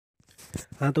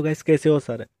हाँ तो गाइस कैसे हो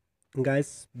सर। गाइस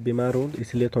बीमार हूँ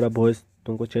इसलिए थोड़ा वॉइस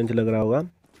तुमको चेंज लग रहा होगा,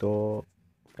 तो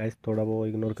गाइस थोड़ा वो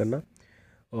इग्नोर करना।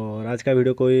 और आज का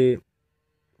वीडियो कोई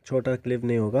छोटा क्लिप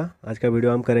नहीं होगा। आज का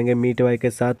वीडियो हम करेंगे मीट भाई के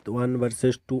साथ 1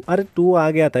 वर्सेस 2। अरे 2 आ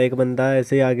गया था, एक बंदा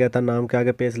ऐसे ही आ गया था, नाम के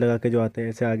आगे पेस लगा के जो आते हैं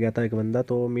ऐसे आ गया था एक बंदा।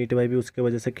 तो मीट भाई भी उसके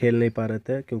वजह से खेल नहीं पा रहे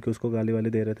थे क्योंकि उसको गाली वाली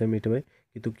दे रहे थे मीट भाई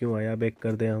कि तू क्यों आया, बैक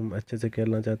कर दे, हम अच्छे से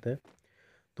खेलना चाहते हैं।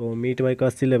 तो मीट भाई का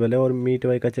 80 लेवल है और मीट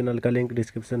भाई का चैनल का लिंक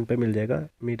डिस्क्रिप्शन पे मिल जाएगा।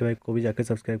 मीट भाई को भी जाके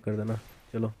सब्सक्राइब कर देना।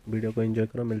 चलो वीडियो को एंजॉय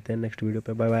करो, मिलते हैं नेक्स्ट वीडियो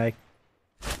पे, bye bye.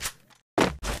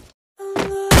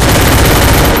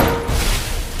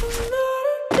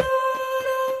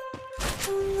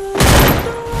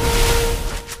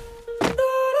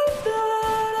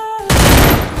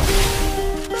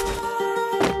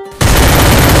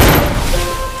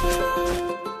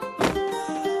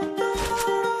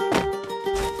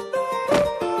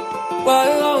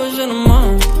 While I was in the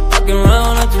mall, walking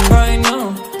around acting right now.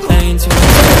 Ain't too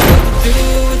much what to do,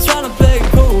 we're trying to play it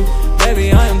cool. Baby,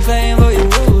 I am playing by your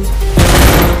rules.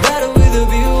 Never better with a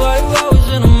view. While I was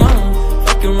in the mall,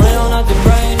 walking around acting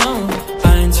right now.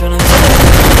 I ain't trying to tell you,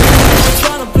 we're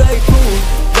trying to play it cool.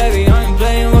 Baby, I am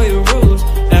playing by your rules.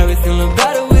 Everything look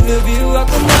better with a view. I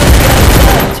could never get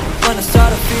attached. When I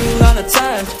start to feel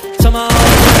unattached, somehow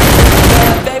I'm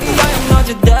bad. Baby, I am not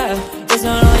your dad. It's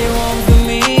not all you want from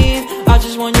me. I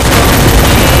just want you to come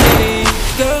to me.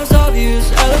 Girls obvious,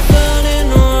 elephant in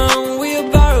the room. We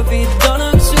about to be done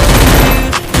up to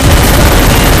you.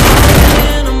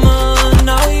 In a month,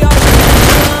 now we are in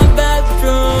the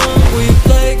bedroom. We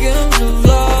play games of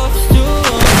love to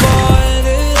avoid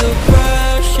the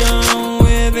depression.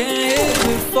 We've been here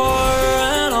before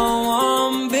and I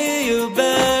wanna be your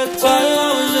bed. While I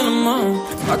was in the mall,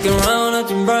 walking around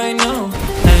acting bright now.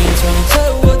 I ain't tryna tell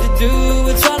you what to do,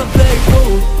 we're tryna play it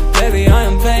cool. Baby, I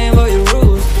am playing by your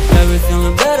rules. Everything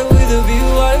look better with a view.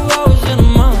 While I was in the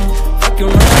mall,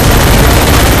 fucking around.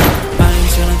 I ain't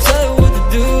tryna tell you what to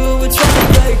do, we're tryna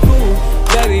play it cool.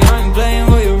 Baby, I am playing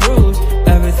by your rules.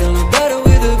 Everything look better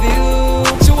with a view.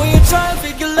 So when you try and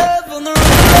figure love on the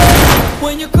road,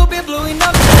 when you could be blowing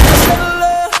up,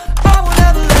 I will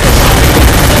never let you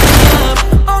up.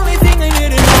 Only thing I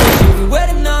need to know is you'll be wet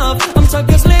enough. I'm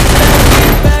talking slick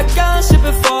back, I'm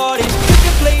sipping 40s. You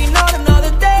can play not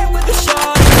another day with the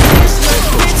shot. This like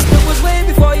a bitch that was way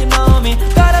before you know me.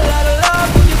 Got a lot of love,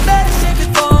 but you better save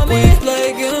it for me. We play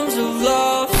games of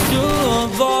love to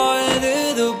avoid the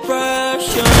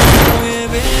depression. We've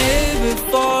been here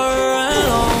before and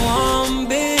I wanna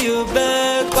be your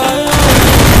bed.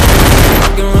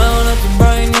 Walking around acting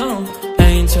bright now. I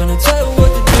ain't tryna tell you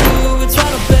what to do, we're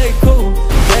tryna play it cool.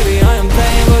 Baby, I am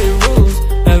playing by your rules.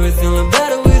 Everything look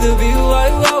better with a view.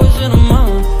 While I was in the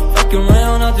mall, walking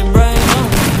around acting bright now.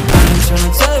 I ain't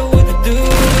tryna tell you what to do,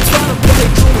 we're tryna play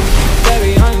it cool.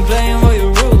 Baby, I am playing by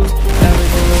your rules.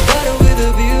 Everything look better with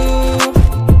a view.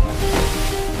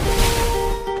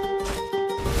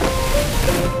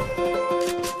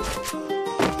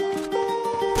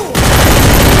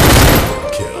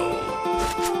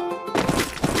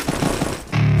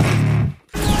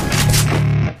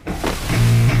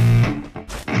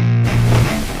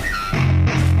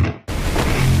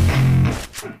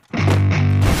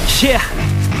 Yeah,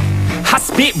 I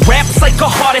spit raps like a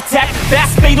heart attack.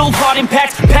 Fast, fatal, heart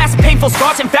impact. Past painful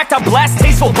scars. In fact, I blast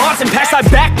tasteful bars and packs. I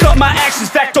back up my actions.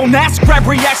 Fact, don't ask, grab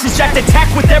reactions. Jacked attack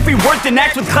with every word, then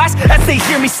act with class as they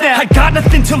hear me snap. I got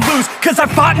nothing to lose, cause I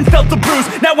fought and felt the bruise.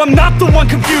 Now I'm not the one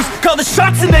confused. Call the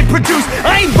shots and they produce.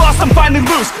 I ain't lost, I'm finally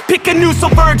loose. Pick a new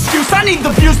silver excuse. I need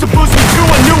the views to boost me to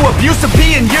a new abuse of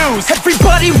being used.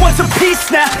 Everybody wants a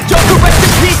piece now. Y'all go rest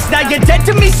in peace now. You're dead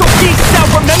to me, so peace now.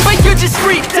 Remember, you're just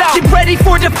freaked out. Get ready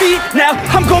for defeat now.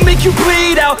 I'm gonna make you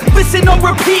bleed out. Listen on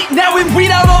repeat now and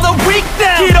weed out all the weak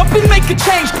now. Get up and make a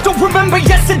change. Don't remember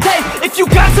yesterday. If you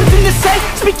got something to say,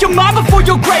 speak your mind before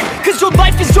your grave. Cause your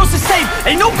life is yours to save.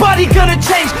 Ain't nobody gonna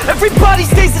change. Everybody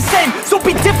stays the same. So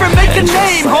be different, make a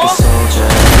name, huh?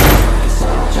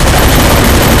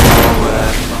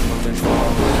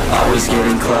 Always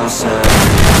getting closer,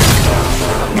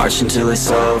 marching till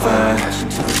it's over.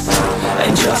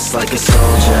 And just like a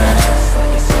soldier,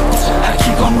 I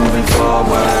keep on moving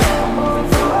forward.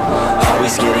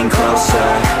 Always getting closer,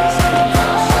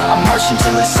 I'm marching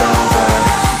till it's over.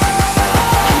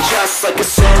 And just like a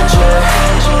soldier,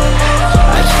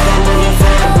 I keep on moving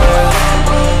forward.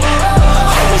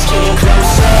 Always getting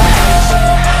closer,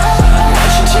 I'm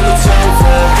marching till it's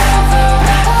over.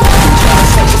 And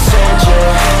just like a soldier,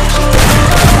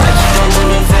 I keep on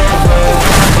moving forward.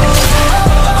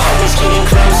 Always getting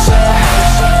closer,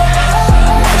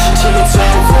 I'm marching till it's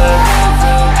over.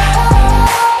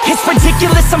 It's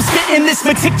ridiculous, I'm spitting this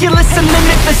Meticulous and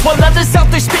limitless, while others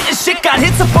out there spitting shit got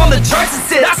hits up on the charts and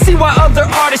shit. I see why other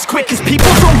artists quit, cause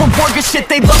people don't reward good shit.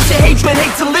 They love to hate, but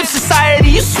hate to live. Society,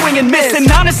 you swing and miss.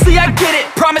 And honestly, I get it.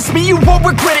 Promise me you won't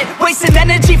regret it. Wasting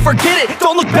energy, forget it.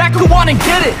 Don't look back, go on and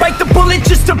get it. Bite the bullet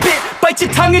just a bit. Bite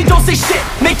your tongue and don't say shit.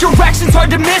 Make your actions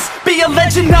hard to miss. Be a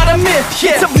legend, not a myth.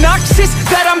 Yeah. It's obnoxious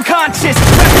that I'm conscious.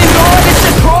 Rapping honest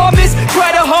and promise.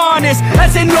 Try to harness.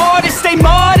 As an artist, stay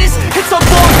modest. It's a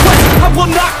long quest. I will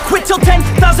not quit till 10,000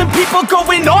 people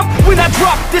going off when I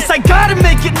drop this. I gotta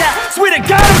make it now. Swear to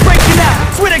God I'm breaking out.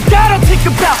 Swear to God I'll take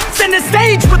a bow. Send the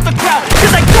stage with the crowd,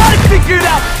 cause I got it figured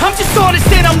out. I'm just honest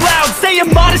and I'm loud.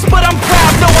 Saying modest but I'm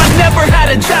proud. No, I never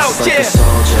had a doubt. Just like a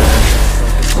soldier,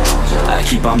 I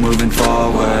keep on moving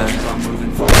forward.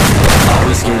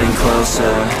 Always getting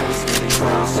closer.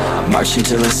 I'm marching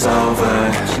till it's over.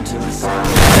 And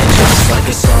just like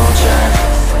a soldier,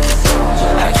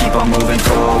 I keep on moving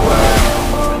forward.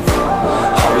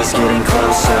 Always getting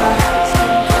closer.